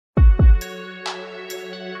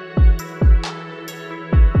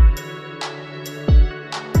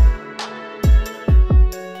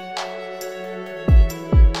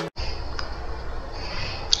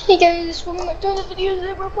guys, welcome back to another video.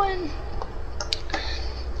 Today we're playing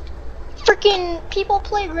freaking People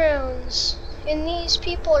Playgrounds, and these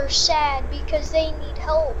people are sad because they need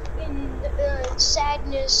help and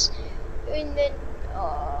sadness, and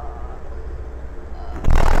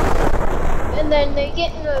then they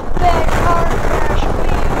get in a bad car crash,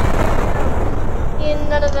 and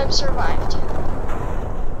none of them survived.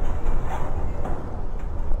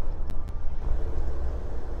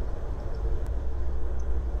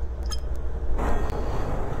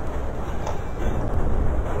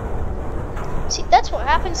 See, that's what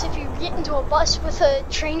happens if you get into a bus with a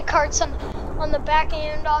train carts on the back,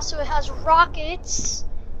 and also it has rockets.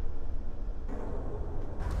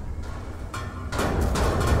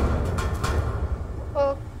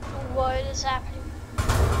 Oh, what is happening?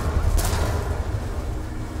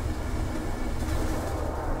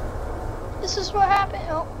 This is what happened.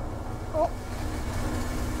 Oh.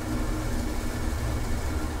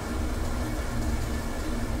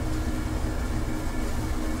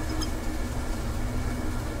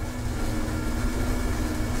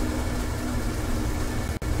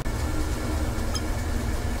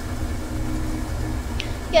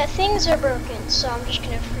 Yeah, things are broken, so I'm just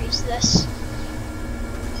gonna freeze this.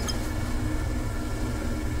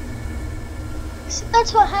 So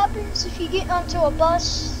that's what happens if you get onto a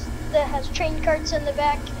bus that has train carts in the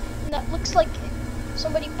back, and that looks like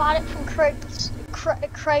somebody bought it from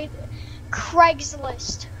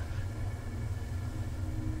Craigslist.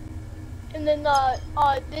 And then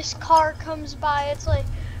this car comes by, it's like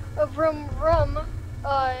a vroom vroom,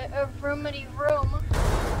 a vroomity vroom.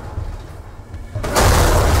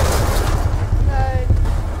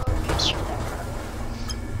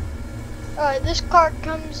 This car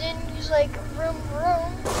comes in, he's like, vroom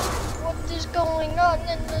vroom, what is going on?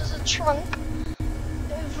 And there's a trunk,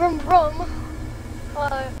 vroom vroom,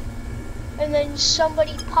 and then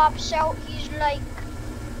somebody pops out, he's like,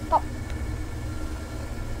 pop.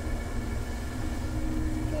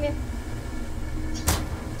 Come here.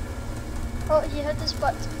 Oh, he hit his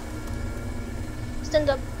butt. Stand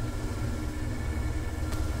up.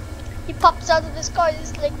 He pops out of this car,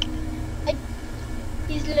 he's like,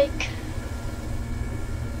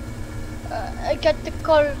 I got to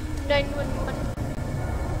call 911,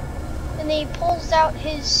 and then he pulls out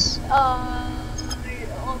his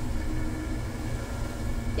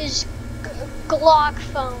Glock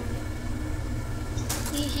phone.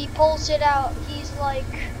 He pulls it out. He's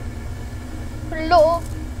like, hello.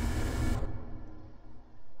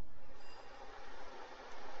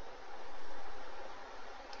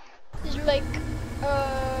 He's like,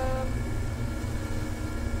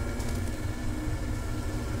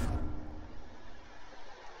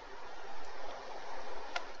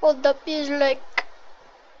 hold up, he's like,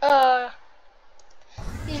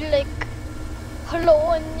 hello,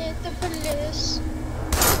 I need the police.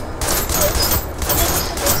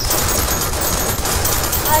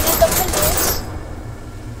 I need the police.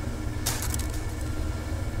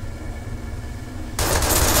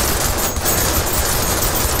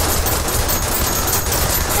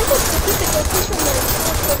 I think the difficulties from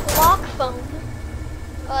the Glock phone.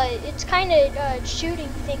 It's kind of shooting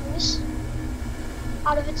things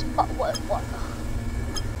out of its butt. What?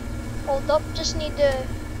 Hold up, just need to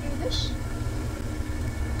do this.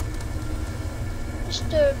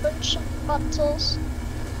 Just a bunch of bottles.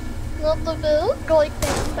 Not the bill, go like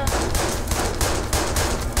that.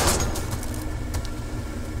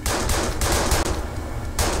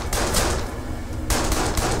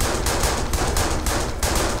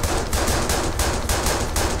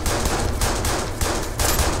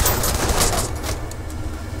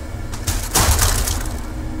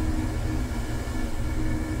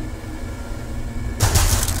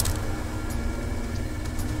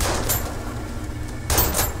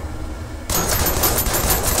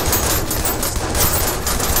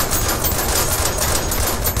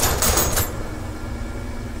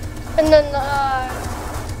 And then,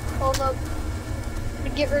 hold up, to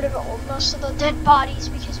get rid of most of the dead bodies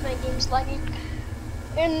because my game's lagging.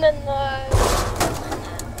 And then,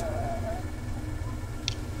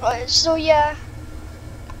 so yeah,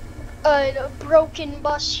 a broken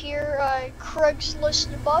bus here, Craigslist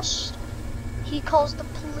bus. He calls the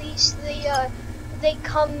police, they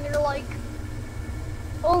come, they're like,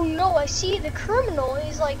 oh no, I see the criminal.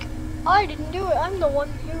 He's like, I didn't do it, I'm the one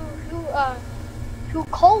who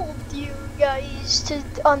called you guys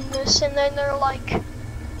on this, and then they're like,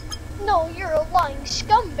 no, you're a lying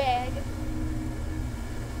scumbag.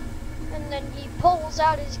 And then he pulls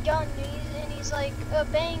out his gun, and he's like,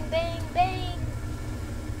 bang, bang, bang.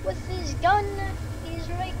 With his gun, he's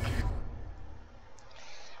like,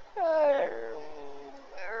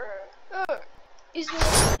 Isn't it?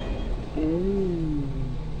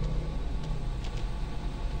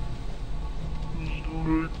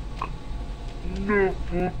 Never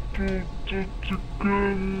do that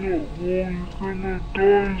again. We're gonna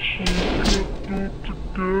die, so you can't do it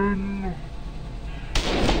again.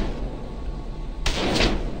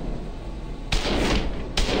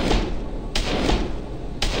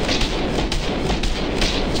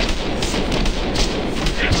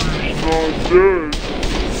 She's not dead.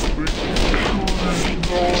 Making sure he's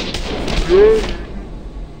not dead.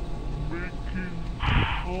 Making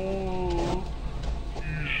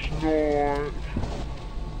sure he's not dead.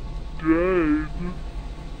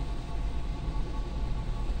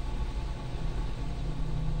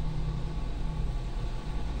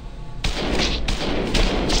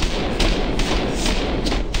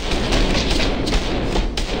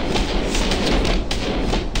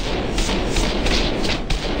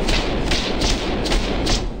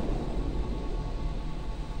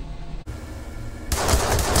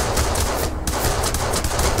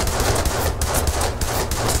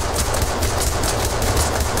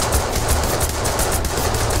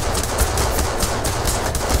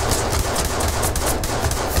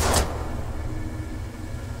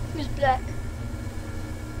 Who's black?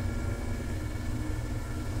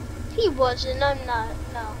 He wasn't. I'm not.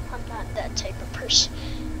 No, I'm not that type of person.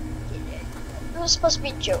 It was supposed to be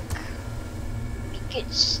a joke.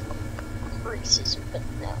 Because racism, but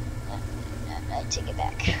no. I take it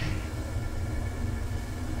back.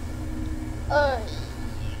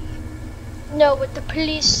 No, but the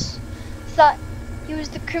police thought he was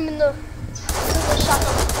the criminal who shot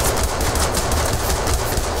him.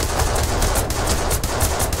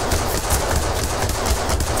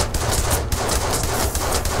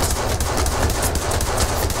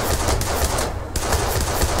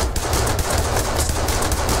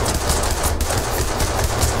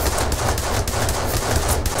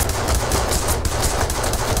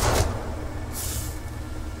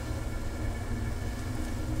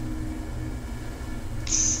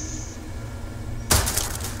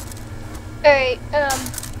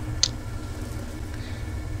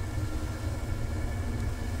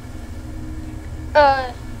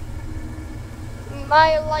 Alright,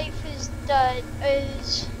 my life is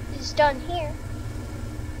done here.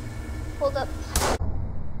 Hold up.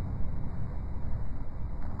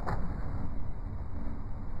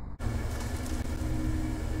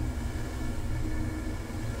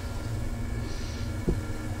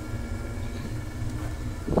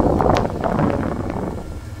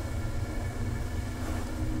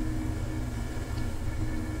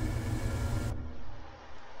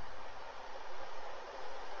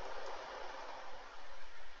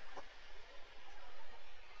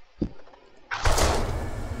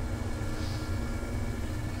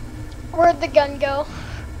 Where'd the gun go?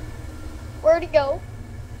 Where'd it go?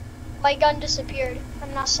 My gun disappeared.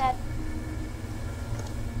 I'm not sad.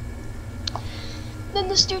 Then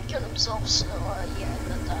this dude killed himself, so yeah,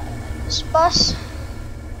 this bus,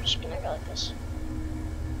 I'm just gonna go like this.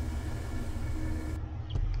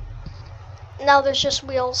 Now there's just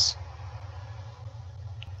wheels.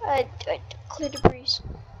 I clear debris.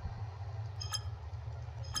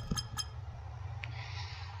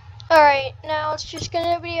 Alright, now it's just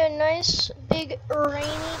gonna be a nice big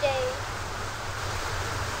rainy day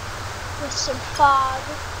with some fog.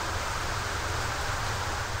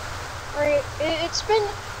 Alright, it's been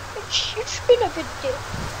a good day,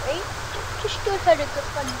 right? Just good, had a good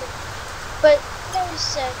fun day. But that was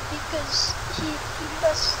sad because he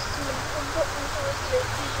messed some important with it.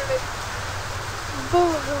 He's like,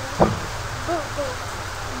 boo-hoo, boo-hoo,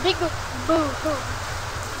 big boo-hoo,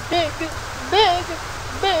 big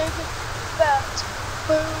fat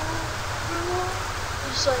boo.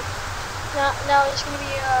 He's like, now he's gonna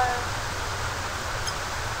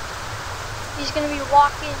be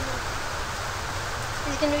walking.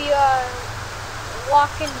 He's gonna be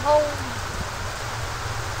walking home.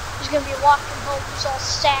 He's gonna be walking home. He's all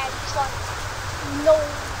sad. He's like, no,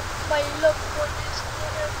 my loved one is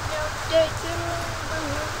now dead.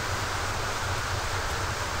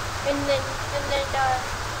 And then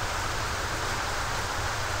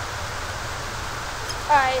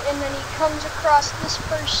alright, and then he comes across this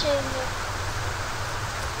person.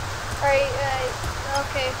 Alright,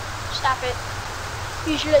 okay, stop it.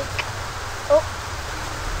 He's like, oh,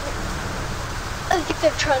 I think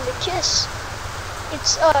they're trying to kiss.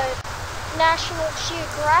 It's National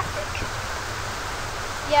Geographic.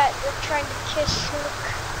 Yeah, they're trying to kiss. Look,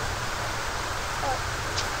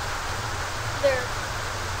 they're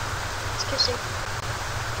kissing.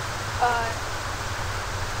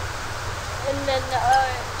 And then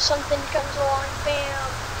something comes along, bam,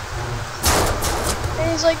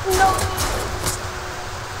 And he's like, no.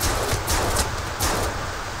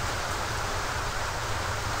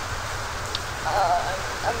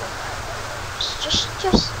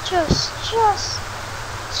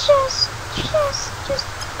 Just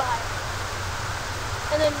bye.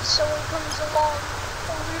 And then someone comes along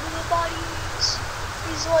over to the bodies.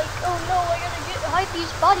 He's like, oh no, I gotta hide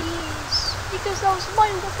these bodies because that was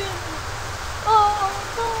my weapon. Oh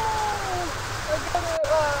no, I gotta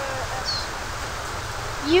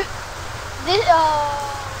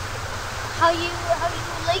how you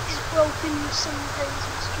legs broken sometimes,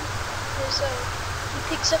 Mister. Because he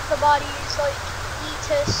picks up the bodies like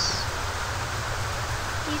Etus.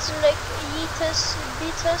 He's like, Yeetus,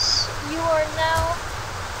 Beatus, you are now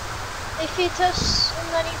a fetus, and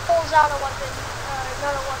then he pulls out a weapon,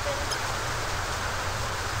 not a weapon,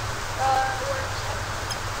 where is that?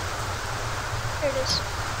 Here it is.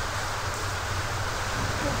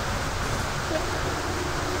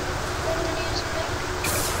 And then he's like,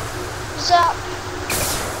 zap,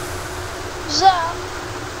 zap,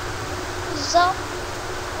 zap,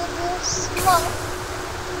 slap,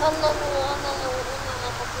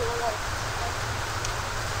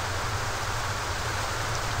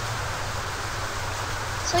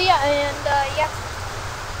 So yeah, and yeah,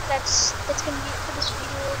 that's gonna be it for this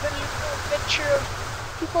video. We're gonna do a picture of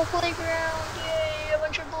People Playground. Yay, a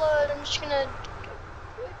bunch of blood. I'm just gonna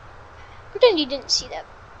pretend you didn't see that.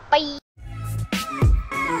 Bye.